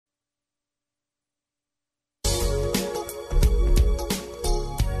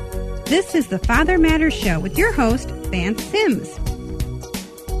This is the Father Matters Show with your host, Vance Sims.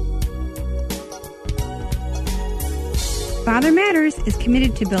 Father Matters is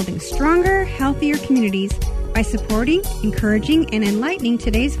committed to building stronger, healthier communities by supporting, encouraging, and enlightening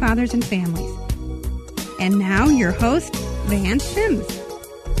today's fathers and families. And now, your host, Vance Sims.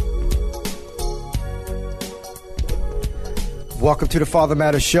 Welcome to the Father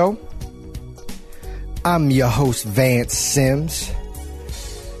Matters Show. I'm your host, Vance Sims.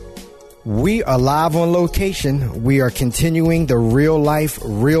 We are live on location. We are continuing the Real Life,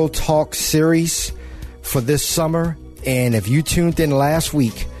 Real Talk series for this summer. And if you tuned in last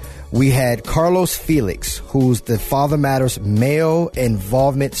week, we had Carlos Felix, who's the Father Matters male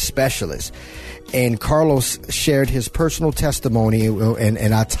involvement specialist. And Carlos shared his personal testimony,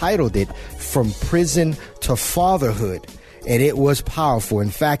 and I titled it From Prison to Fatherhood. And it was powerful. In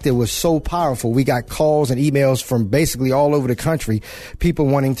fact, it was so powerful. We got calls and emails from basically all over the country, people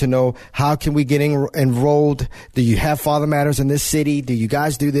wanting to know, how can we get enrolled? Do you have Father Matters in this city? Do you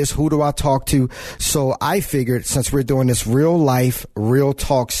guys do this? Who do I talk to? So I figured, since we're doing this Real Life, Real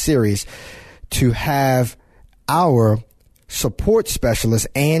Talk series, to have our support specialist,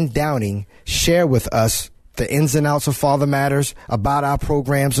 Ann Downing, share with us the ins and outs of Father Matters, about our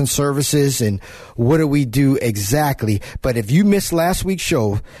programs and services, and what do we do exactly. But if you missed last week's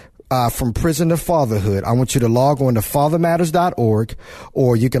show, From Prison to Fatherhood, I want you to log on to fathermatters.org,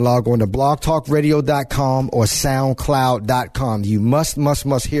 or you can log on to blogtalkradio.com or soundcloud.com. You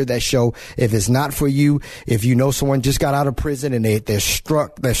must hear that show. If it's not for you, if you know someone just got out of prison and they're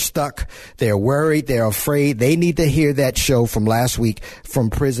stuck, they're worried, they're afraid, they need to hear that show from last week, From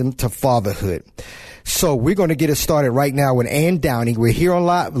Prison to Fatherhood. So we're going to get it started right now with Ann Downing. We're here on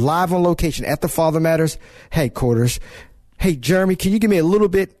live on location at the Father Matters headquarters. Hey, Jeremy, can you give me a little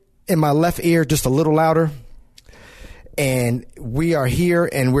bit in my left ear, just a little louder? And we are here,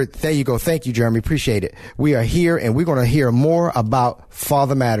 and there you go. Thank you, Jeremy. Appreciate it. We are here, and we're going to hear more about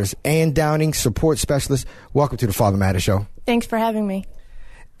Father Matters. Ann Downing, support specialist. Welcome to the Father Matters Show. Thanks for having me.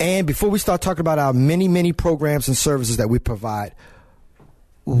 And before we start talking about our many programs and services that we provide,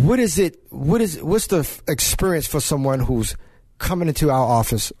 what's the experience for someone who's coming into our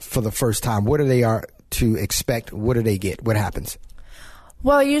office for the first time? What do they are to expect? What do they get? What happens?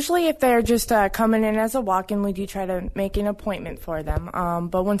 Well, usually if they're just coming in as a walk-in, we do try to make an appointment for them.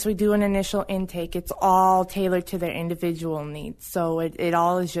 But once we do an initial intake, it's all tailored to their individual needs. So it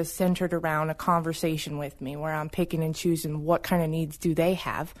all is just centered around a conversation with me, where I'm picking and choosing what kind of needs do they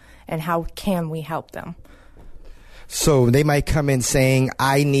have and how can we help them. So they might come in saying,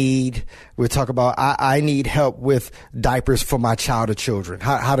 I need help with diapers for my child or children.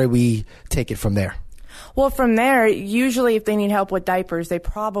 How do we take it from there? Well, from there, usually if they need help with diapers, they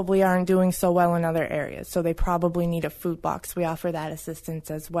probably aren't doing so well in other areas. So they probably need a food box. We offer that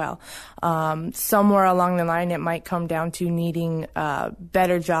assistance as well. Somewhere along the line, it might come down to needing a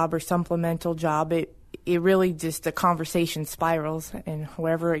better job or supplemental job. It really just, the conversation spirals, and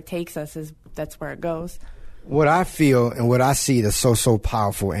wherever it takes us, that's where it goes. What I feel and what I see that's so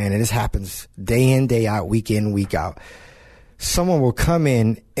powerful, and this happens day in, day out, week in, week out. Someone will come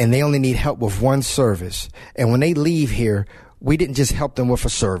in and they only need help with one service. And when they leave here, we didn't just help them with a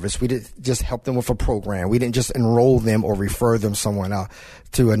service. We didn't just help them with a program. We didn't just enroll them or refer them someone out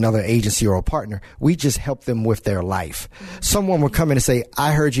to another agency or a partner. We just help them with their life. Someone will come in and say,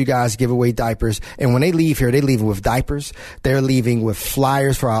 I heard you guys give away diapers. And when they leave here, they leave with diapers. They're leaving with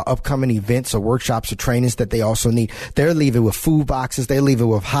flyers for our upcoming events or workshops or trainings that they also need. They're leaving with food boxes. They're leaving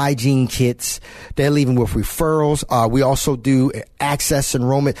with hygiene kits. They're leaving with referrals. We also do access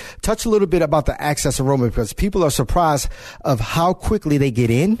enrollment. Touch a little bit about the access enrollment, because people are surprised of how quickly they get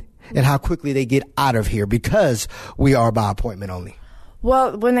in and how quickly they get out of here, because we are by appointment only.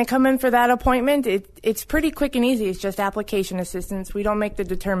 Well, when they come in for that appointment, it's pretty quick and easy. It's just application assistance. We don't make the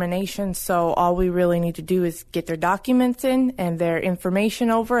determination, so all we really need to do is get their documents in and their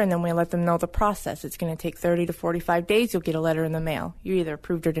information over, and then we let them know the process. It's going to take 30 to 45 days. You'll get a letter in the mail. You're either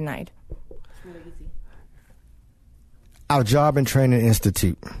approved or denied. It's really easy. Our Job and Training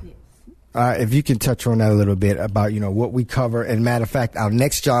Institute. Yes. If you can touch on that a little bit about, what we cover. And matter of fact, our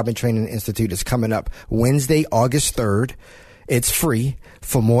next Job and Training Institute is coming up Wednesday, August 3rd. It's free.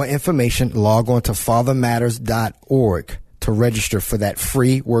 For more information, log on to fathermatters.org. to register for that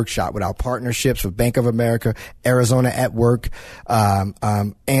free workshop with our partnerships with Bank of America, Arizona at Work,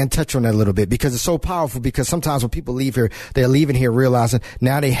 and touch on that a little bit because it's so powerful. Because sometimes when people leave here, they're leaving here realizing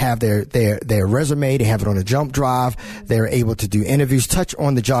now they have their resume, they have it on a jump drive, they're able to do interviews. Touch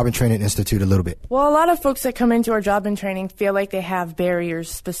on the Job and Training Institute a little bit. Well, a lot of folks that come into our job and training feel like they have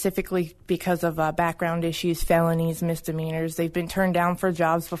barriers specifically because of background issues, felonies, misdemeanors. They've been turned down for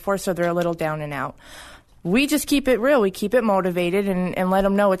jobs before, so they're a little down and out. We just keep it real. We keep it motivated and let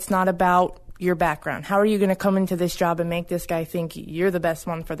them know it's not about your background. How are you going to come into this job and make this guy think you're the best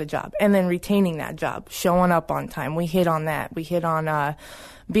one for the job? And then retaining that job, showing up on time. We hit on that. We hit on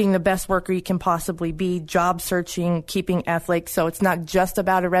being the best worker you can possibly be, job searching, keeping ethics. So it's not just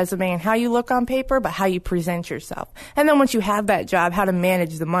about a resume and how you look on paper, but how you present yourself. And then once you have that job, how to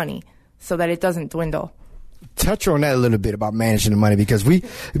manage the money so that it doesn't dwindle. Touch on that a little bit about managing the money because we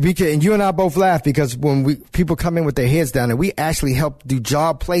and you and I both laugh because when people come in with their heads down and we actually help do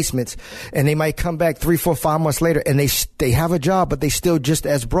job placements and they might come back 3, 4, 5 months later and they have a job but they still just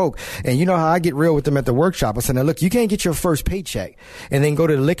as broke. And you know how I get real with them at the workshop. I said, now look, you can't get your first paycheck and then go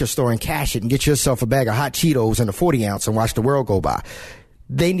to the liquor store and cash it and get yourself a bag of hot Cheetos and a 40 ounce and watch the world go by.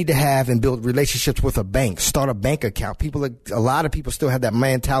 They need to have and build relationships with a bank, start a bank account. A lot of people still have that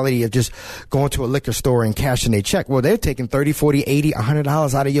mentality of just going to a liquor store and cashing their check. Well, they're taking $30, $40, $80,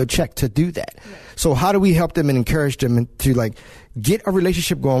 $100 out of your check to do that. Yeah. So how do we help them and encourage them to get a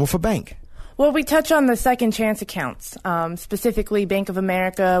relationship going with a bank? Well, we touch on the second chance accounts, specifically Bank of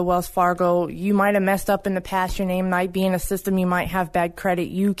America, Wells Fargo. You might have messed up in the past. Your name might be in a system. You might have bad credit.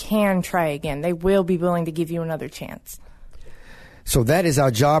 You can try again. They will be willing to give you another chance. So that is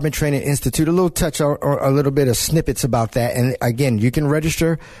our Job and Training Institute. A little touch or a little bit of snippets about that. And again, you can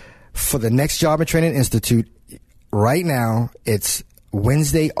register for the next Job and Training Institute right now. It's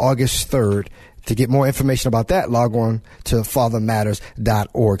Wednesday, August 3rd. To get more information about that, log on to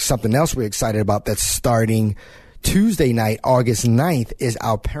fathermatters.org. Something else we're excited about that's starting Tuesday night, August 9th, is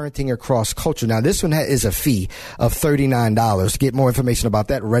our Parenting Across Culture. Now, this one is a fee of $39. Get more information about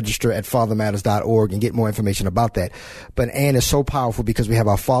that. Register at fathermatters.org and get more information about that. But Ann is so powerful because we have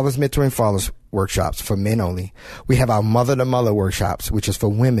our Fathers Mentoring Fathers workshops for men only. We have our Mother to Mother workshops, which is for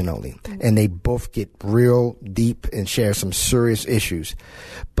women only. And they both get real deep and share some serious issues.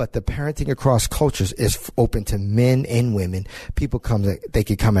 But the Parenting Across Cultures is open to men and women. People come, they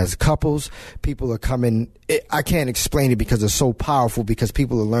can come as couples. People are coming. I can't explain it because it's so powerful because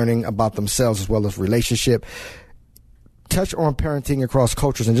people are learning about themselves as well as relationship. Touch on Parenting Across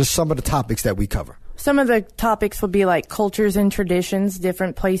Cultures and just some of the topics that we cover. Some of the topics would be like cultures and traditions,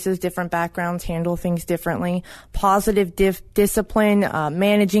 different places, different backgrounds handle things differently, positive discipline,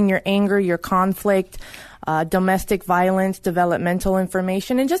 managing your anger, your conflict, domestic violence, developmental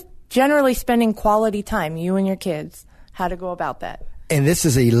information, and just generally spending quality time, you and your kids, how to go about that. And this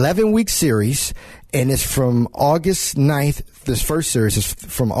is an 11-week series, and it's from August 9th. This first series is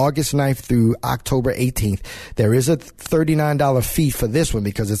from August 9th through October 18th. There is a $39 fee for this one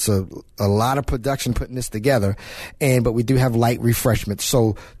because it's a lot of production putting this together. But we do have light refreshments.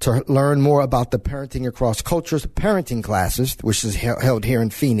 So to learn more about the Parenting Across Cultures parenting classes, which is held here in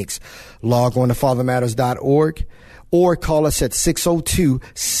Phoenix, log on to fathermatters.org. Or call us at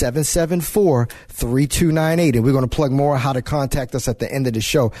 602-774-3298. And we're going to plug more how to contact us at the end of the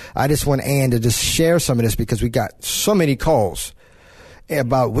show. I just want Ann to just share some of this because we got so many calls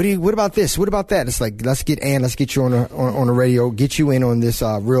about what about this? What about that? It's like, let's get you on the radio, get you in on this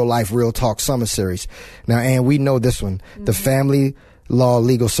Real Life, Real Talk Summer Series. Now, Ann, we know this one, the Family Law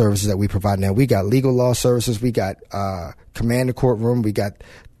Legal Services that we provide now. We got legal law services. We got command the courtroom.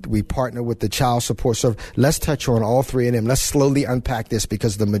 We partner with the child support service. Let's touch on all three of them. Let's slowly unpack this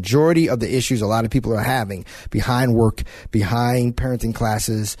because the majority of the issues a lot of people are having behind work, behind parenting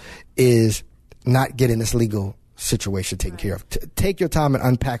classes is not getting this legal situation taken care of. Take your time and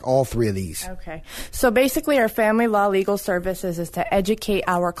unpack all three of these. Okay. So basically our family law legal services is to educate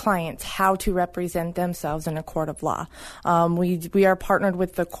our clients how to represent themselves in a court of law. We are partnered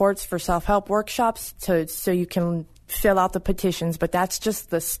with the courts for self-help workshops so you can fill out the petitions, but that's just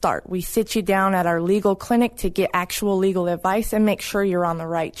the start. We sit you down at our legal clinic to get actual legal advice and make sure you're on the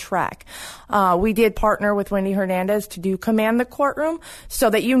right track. We did partner with Wendy Hernandez to do Command the Courtroom so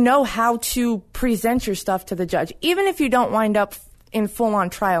that you know how to present your stuff to the judge, even if you don't wind up in full-on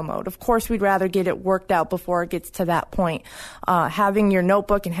trial mode. Of course, we'd rather get it worked out before it gets to that point. Having your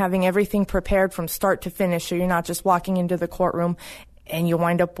notebook and having everything prepared from start to finish so you're not just walking into the courtroom and you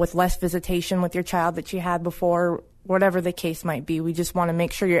wind up with less visitation with your child that you had before, whatever the case might be. We just want to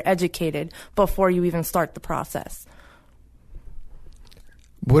make sure you're educated before you even start the process.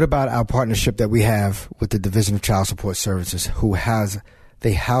 What about our partnership that we have with the Division of Child Support Services,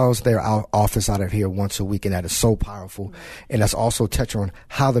 they house their office out of here once a week, and that is so powerful. And let's also touch on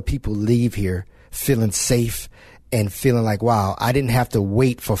how the people leave here feeling safe and feeling like, wow, I didn't have to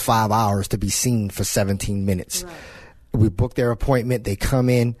wait for 5 hours to be seen for 17 minutes. Right. We book their appointment, they come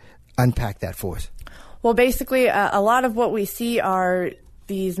in. Unpack that for us. Well, basically, a lot of what we see are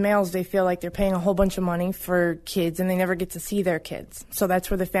these males, they feel like they're paying a whole bunch of money for kids and they never get to see their kids. So that's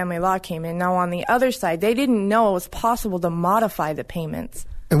where the family law came in. Now, on the other side, they didn't know it was possible to modify the payments.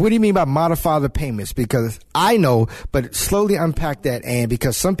 And what do you mean by modify the payments? Because I know, but slowly unpack that, Ann,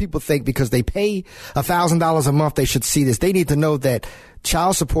 because some people think because they pay $1,000 a month, they should see this. They need to know that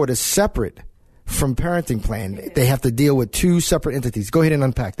child support is separate from parenting plan. They have to deal with two separate entities. Go ahead and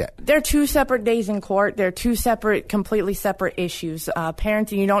unpack that. They're two separate days in court. They're two separate, completely separate issues.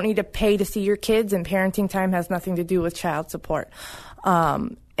 Parenting, you don't need to pay to see your kids, and parenting time has nothing to do with child support.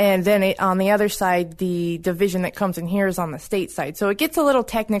 And then on the other side, the division that comes in here is on the state side. So it gets a little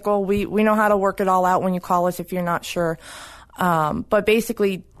technical. We know how to work it all out when you call us if you're not sure. But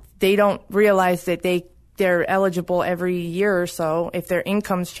basically, they don't realize that they're eligible every year or so if their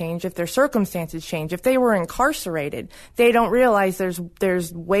incomes change, if their circumstances change. If they were incarcerated, they don't realize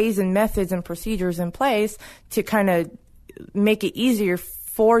there's ways and methods and procedures in place to kind of make it easier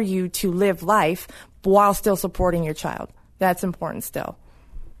for you to live life while still supporting your child. That's important still.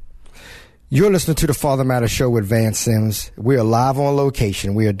 You're listening to the Father Matters Show with Van Sims. We are live on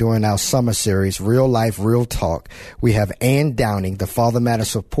location. We are doing our summer series, Real Life, Real Talk. We have Ann Downing, the Father Matters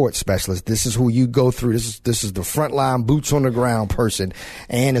Support Specialist. This is who you go through. This is the frontline, boots on the ground person.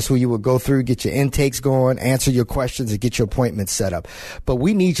 Ann is who you will go through, get your intakes going, answer your questions, and get your appointments set up. But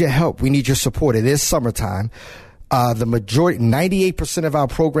we need your help. We need your support. It is summertime. The majority, 98% of our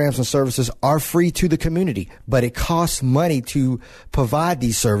programs and services are free to the community, but it costs money to provide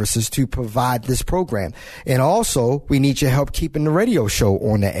these services, to provide this program. And also, we need your help keeping the radio show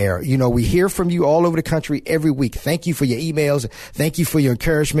on the air. You know, we hear from you all over the country every week. Thank you for your emails. Thank you for your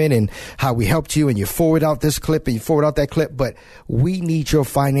encouragement and how we helped you, and you forward out this clip and you forward out that clip. But we need your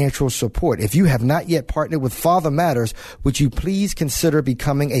financial support. If you have not yet partnered with Father Matters, would you please consider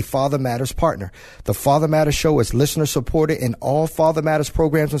becoming a Father Matters partner? The Father Matters Show is listener supported, and all Father Matters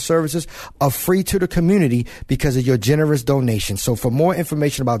programs and services are free to the community because of your generous donation. So for more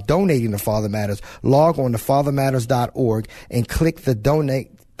information about donating to Father Matters, log on to fathermatters.org and click the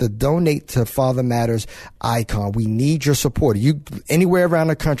donate to Father Matters icon. We need your support. You anywhere around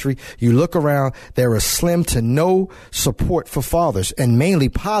the country, you look around, there is slim to no support for fathers, and mainly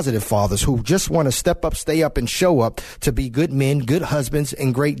positive fathers who just want to step up, stay up, and show up to be good men, good husbands,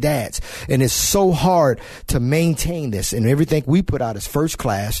 and great dads. And it's so hard to maintain this. And everything we put out is first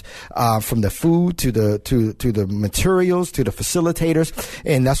class, from the food to the materials to the facilitators.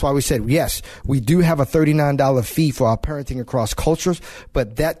 And that's why we said, yes, we do have a $39 fee for our parenting across cultures,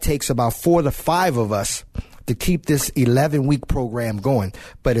 but that takes about 4 to 5 of us to keep this 11-week program going.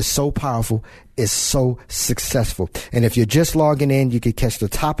 But it's so powerful. It's so successful. And if you're just logging in, you can catch the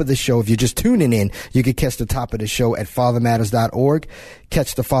top of the show. If you're just tuning in, you can catch the top of the show at fathermatters.org.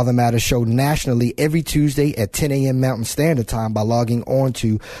 Catch the Father Matters Show nationally every Tuesday at 10 a.m. Mountain Standard Time by logging on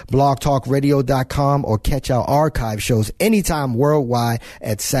to blogtalkradio.com, or catch our archive shows anytime worldwide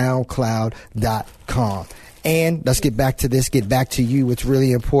at soundcloud.com. And let's get back to this, get back to you. What's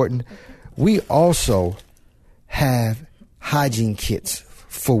really important. We also have hygiene kits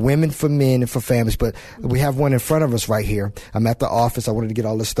for women, for men, and for families. But we have one in front of us right here. I'm at the office. I wanted to get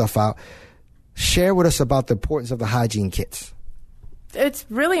all this stuff out. Share with us about the importance of the hygiene kits. It's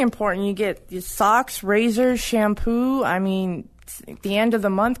really important. You get your socks, razors, shampoo. I mean, the end of the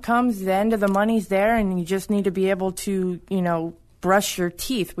month comes, the end of the money's there, and you just need to be able to, brush your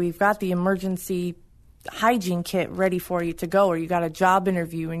teeth. We've got the emergency hygiene kit ready for you to go, or you got a job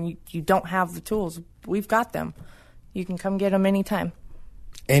interview and you don't have the tools. We've got them. You can come get them anytime.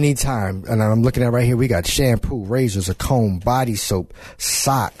 Anytime. And I'm looking at right here, we got shampoo, razors, a comb, body soap,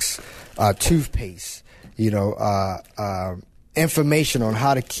 socks, toothpaste, information on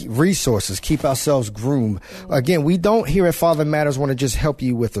how to keep resources, keep ourselves groomed. Again, we don't here at Father Matters want to just help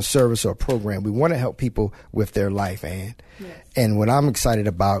you with a service or a program. We want to help people with their life, Ann. Yes. And what I'm excited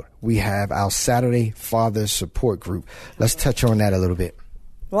about, we have our Saturday Father Support Group. Let's touch on that a little bit.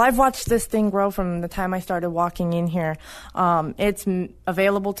 Well, I've watched this thing grow from the time I started walking in here. It's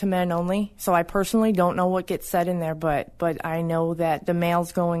available to men only, so I personally don't know what gets said in there, but I know that the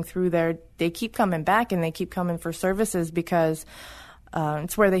males going through there, they keep coming back and they keep coming for services because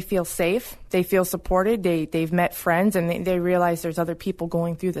it's where they feel safe, they feel supported, they've met friends, and they realize there's other people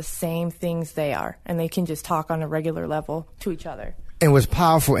going through the same things they are, and they can just talk on a regular level to each other. And what's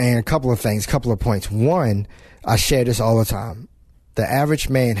powerful, and a couple of points. One, I share this all the time. The average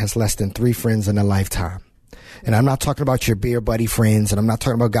man has less than 3 friends in a lifetime. And I'm not talking about your beer buddy friends, and I'm not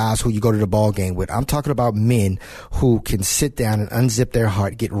talking about guys who you go to the ball game with. I'm talking about men who can sit down and unzip their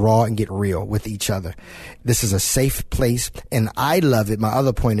heart, get raw and get real with each other. This is a safe place, and I love it. My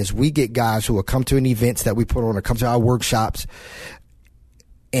other point is we get guys who will come to an events that we put on or come to our workshops,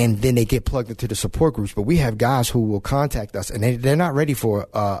 and then they get plugged into the support groups. But we have guys who will contact us, and they're not ready for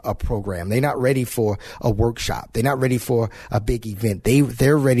a program. They're not ready for a workshop. They're not ready for a big event.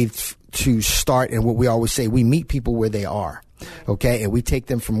 They're ready to start. And what we always say, we meet people where they are. Okay. And we take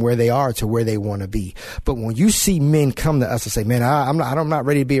them from where they are to where they want to be. But when you see men come to us and say, man, I'm not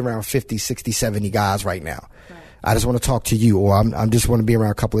ready to be around 50, 60, 70 guys right now. Right. I just want to talk to you, or I'm just want to be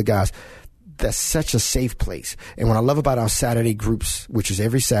around a couple of guys. That's such a safe place. And what I love about our Saturday groups, which is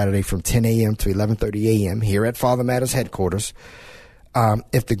every Saturday from 10 a.m. to 11:30 a.m. here at Father Matters headquarters,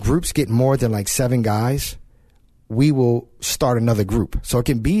 if the groups get more than like 7 guys, we will start another group. So it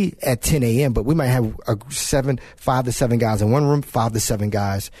can be at 10 a.m., but we might have 5 to 7 guys in one room, 5 to 7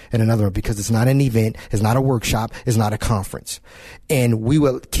 guys in another room, because it's not an event, it's not a workshop, it's not a conference. And we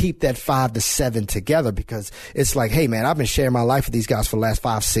will keep that 5 to 7 together, because it's like, hey man, I've been sharing my life with these guys for the last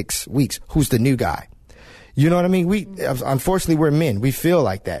 5-6 weeks. Who's the new guy? You know what I mean? Unfortunately, we're men. We feel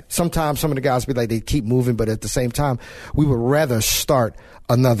like that. Sometimes some of the guys be like, they keep moving, but at the same time, we would rather start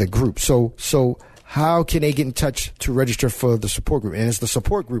another group. So how can they get in touch to register for the support group? And is the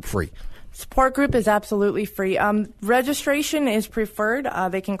support group free? Support group is absolutely free. Registration is preferred.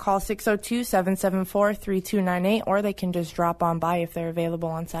 They can call 602-774-3298, or they can just drop on by if they're available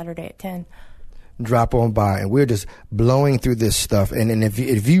on Saturday at 10. Drop on by. And we're just blowing through this stuff. And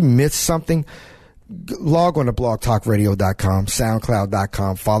if you miss something, log on to blogtalkradio.com,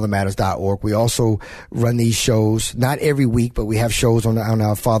 soundcloud.com, fathermatters.org. We also run these shows, not every week, but we have shows on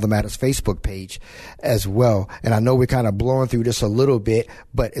our Father Matters Facebook page as well. And I know we're kind of blowing through this a little bit,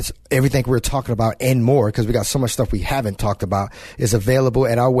 but it's everything we're talking about and more, because we got so much stuff we haven't talked about, is available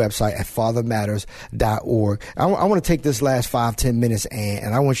at our website at fathermatters.org. I want to take this last 5-10 minutes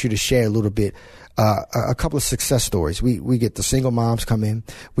and I want you to share a little bit, a couple of success stories. We get the single moms come in.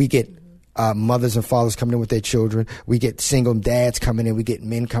 We get mothers and fathers coming in with their children. We get single dads coming in. We get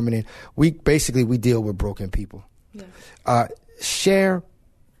men coming in. We deal with broken people. Yeah. Share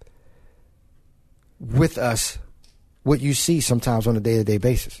with us what you see sometimes on a day-to-day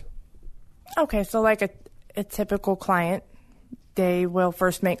basis. Okay, so like a typical client, they will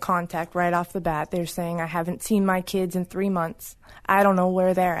first make contact right off the bat. They're saying, I haven't seen my kids in 3 months. I don't know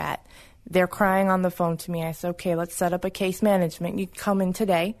where they're at. They're crying on the phone to me. I said, okay, let's set up a case management. You can come in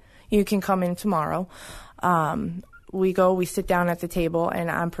today. You can come in tomorrow. We sit down at the table,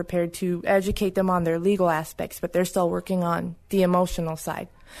 and I'm prepared to educate them on their legal aspects, but they're still working on the emotional side.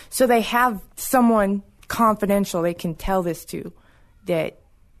 So they have someone confidential they can tell this to, that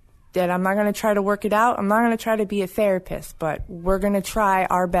I'm not going to try to work it out. I'm not going to try to be a therapist, but we're going to try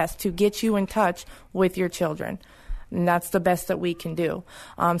our best to get you in touch with your children. And that's the best that we can do.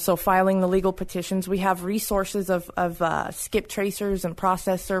 So filing the legal petitions, we have resources of skip tracers and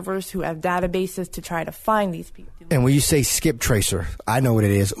process servers who have databases to try to find these people. And when you say skip tracer, I know what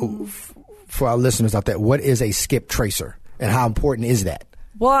it is. For our listeners out there, what is a skip tracer and how important is that?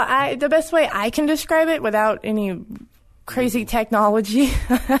 Well, the best way I can describe it without any crazy technology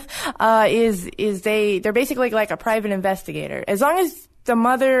is they're basically like a private investigator. As long as the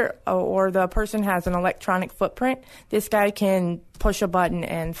mother or the person has an electronic footprint, this guy can push a button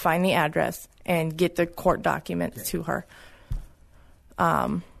and find the address and get the court documents to her.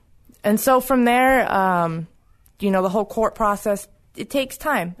 And so from there, the whole court process, it takes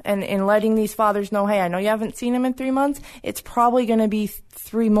time. And in letting these fathers know, hey, I know you haven't seen him in 3 months. It's probably going to be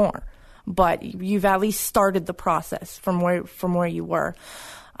 3 more. But you've at least started the process from where you were.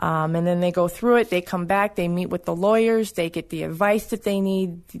 And then they go through it, they come back, they meet with the lawyers, they get the advice that they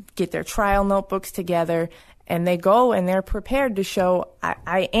need, get their trial notebooks together, and they go and they're prepared to show,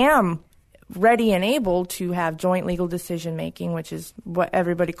 I am ready and able to have joint legal decision making, which is what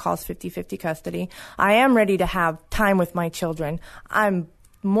everybody calls 50-50 custody. I am ready to have time with my children. I'm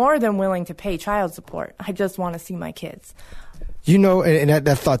more than willing to pay child support. I just want to see my kids. And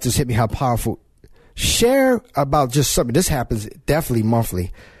that thought just hit me, how powerful. Share about just something. This happens definitely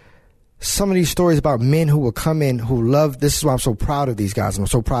monthly. Some of these stories about men who will come in who love. This is why I'm so proud of these guys. I'm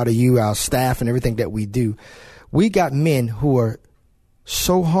so proud of you, our staff, and everything that we do. We got men who are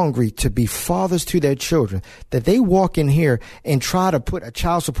so hungry to be fathers to their children that they walk in here and try to put a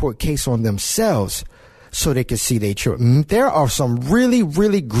child support case on themselves so they can see their children. There are some really,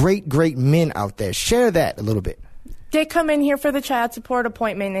 really great men out there. Share that a little bit. They come in here for the child support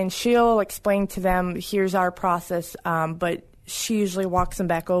appointment, and she'll explain to them, here's our process, but she usually walks them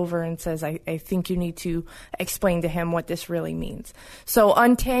back over and says, I think you need to explain to him what this really means. So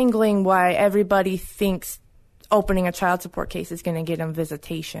untangling why everybody thinks opening a child support case is going to get them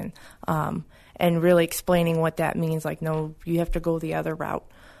visitation, and really explaining what that means. Like, no, you have to go the other route.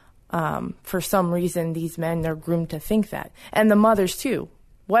 For some reason, these men, they're groomed to think that. And the mothers, too.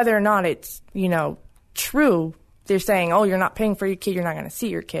 Whether or not it's, true, they're saying, oh, you're not paying for your kid, you're not going to see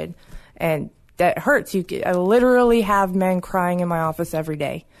your kid. And that hurts. I literally have men crying in my office every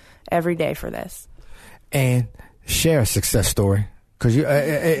day for this. And share a success story. Because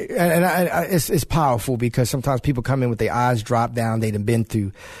it's powerful, because sometimes people come in with their eyes dropped down. They've been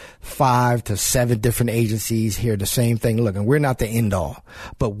through 5 to 7 different agencies, hear the same thing. Look, and we're not the end all,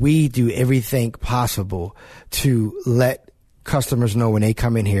 but we do everything possible to let customers know when they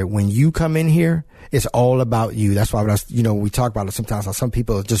come in here. When you come in here, it's all about you. That's why we talk about it sometimes. How some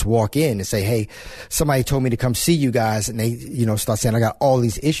people just walk in and say, "Hey, somebody told me to come see you guys," and they start saying, "I got all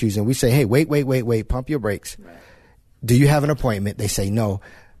these issues," and we say, "Hey, wait, pump your brakes." Right. Do you have an appointment? They say no.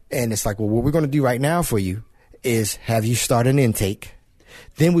 And it's like, well, what we're going to do right now for you is have you start an intake.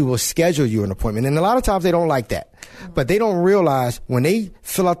 Then we will schedule you an appointment. And a lot of times they don't like that. Mm-hmm. But they don't realize when they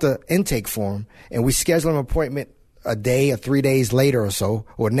fill out the intake form and we schedule an appointment a day or 3 days later or so,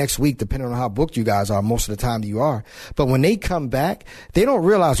 or next week, depending on how booked you guys are, most of the time you are. But when they come back, they don't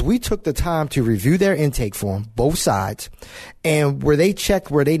realize we took the time to review their intake form, both sides, and where they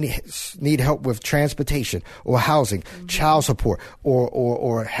check where they need help with transportation or housing, mm-hmm. child support,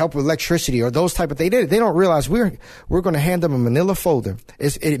 or help with electricity, or those type of things. They don't realize we're going to hand them a manila folder.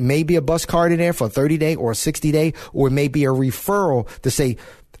 It may be a bus card in there for a 30-day or a 60-day, or it may be a referral to say,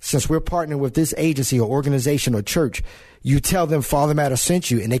 since we're partnering with this agency or organization or church, you tell them Father Matter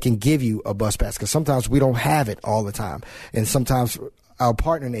sent you, and they can give you a bus pass, because sometimes we don't have it all the time. And sometimes our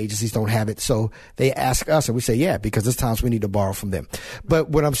partnering agencies don't have it. So they ask us, and we say, yeah, because there's times we need to borrow from them. But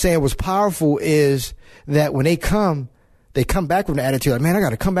what I'm saying was powerful is that when they come back with an attitude like, man, I got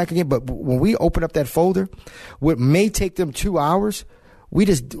to come back again. But when we open up that folder, what may take them 2 hours,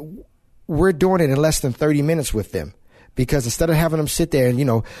 we're doing it in less than 30 minutes with them. Because instead of having them sit there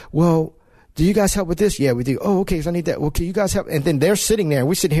and, well, do you guys help with this? Yeah, we do. Oh, okay, so I need that. Well, can you guys help? And then they're sitting there and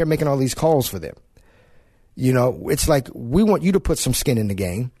we sit here making all these calls for them. It's like we want you to put some skin in the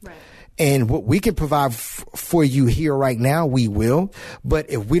game. Right. And what we can provide for you here right now, we will. But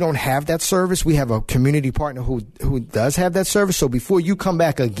if we don't have that service, we have a community partner who does have that service. So before you come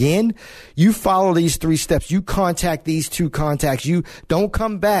back again, you follow these 3 steps. You contact these 2 contacts. You don't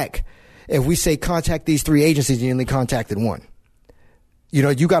come back. If we say contact these 3 agencies, you only contacted 1.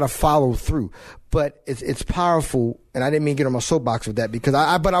 You got to follow through. But it's powerful, and I didn't mean to get on my soapbox with that, because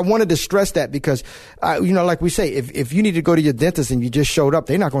but I wanted to stress that, because like we say, if you need to go to your dentist and you just showed up,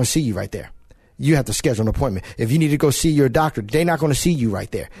 they're not going to see you right there. You have to schedule an appointment. If you need to go see your doctor, they're not going to see you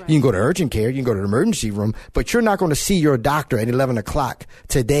right there. Right. You can go to urgent care, you can go to the emergency room, but you're not going to see your doctor at 11 o'clock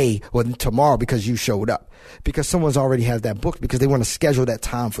today or tomorrow because you showed up. Because someone's already has that booked, because they want to schedule that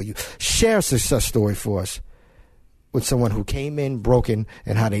time for you. Share a success story for us with someone who came in broken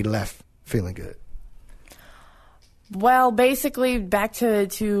and how they left feeling good. Well, basically, back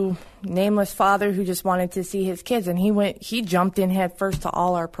to nameless father who just wanted to see his kids, and he jumped in head first to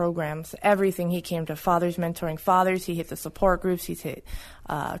all our programs, everything. He came to Fathers Mentoring Fathers, he hit the support groups, he's hit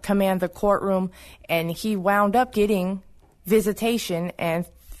Command the Courtroom, and he wound up getting visitation and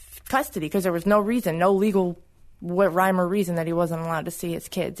custody, because there was no legal rhyme or reason that he wasn't allowed to see his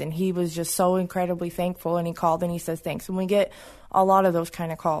kids. And he was just so incredibly thankful, and he called and he says thanks. And we get a lot of those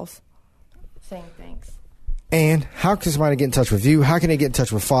kind of calls saying thanks. And how can somebody get in touch with you? How can they get in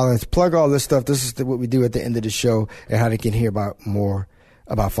touch with Father? Plug all this stuff. This is what we do at the end of the show, and how they can hear more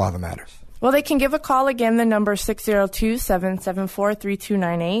about Father Matters. Well, they can give a call again. The number is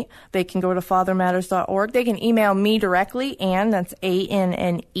 602-774-3298. They can go to fathermatters.org. They can email me directly, Anne, that's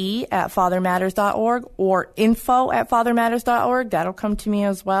ANNE, at fathermatters.org, or info@fathermatters.org. That'll come to me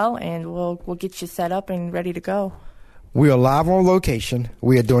as well, and we'll get you set up and ready to go. We are live on location.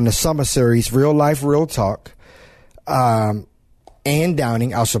 We are doing the summer series, Real Life, Real Talk. Ann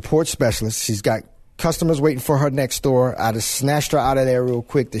Downing, our support specialist, she's got customers waiting for her next door. I just snatched her out of there real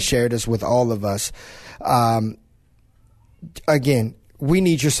quick to share this with all of us. Again, we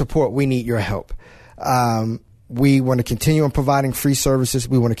need your support. We need your help. We want to continue on providing free services.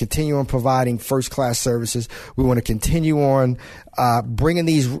 We want to continue on providing first-class services. We want to continue on bringing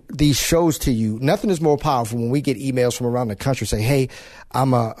these shows to you. Nothing is more powerful when we get emails from around the country say, hey,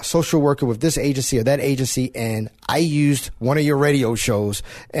 I'm a social worker with this agency or that agency, and I used one of your radio shows,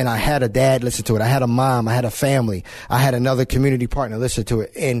 and I had a dad listen to it. I had a mom. I had a family. I had another community partner listen to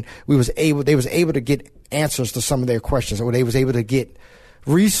it, and they was able to get answers to some of their questions, or they was able to get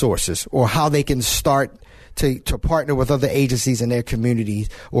resources or how they can start to partner with other agencies in their communities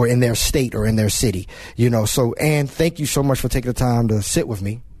or in their state or in their city. So Ann, thank you so much for taking the time to sit with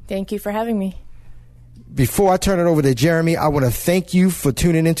me. Thank you for having me. Before I turn it over to Jeremy, I want to thank you for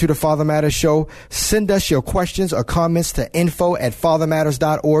tuning into the Father Matters Show. Send us your questions or comments to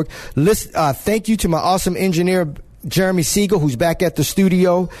info@fathermatters.org. Thank you to my awesome engineer, Jeremy Siegel, who's back at the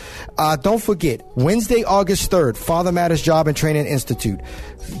studio. Don't forget, Wednesday, August 3rd, Father Matters Job and Training Institute.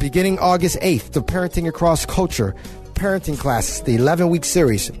 Beginning August 8th, the Parenting Across Culture parenting classes, the 11-week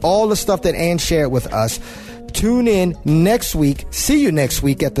series, all the stuff that Ann shared with us. Tune in next week. See you next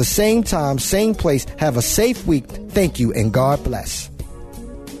week at the same time, same place. Have a safe week. Thank you, and God bless.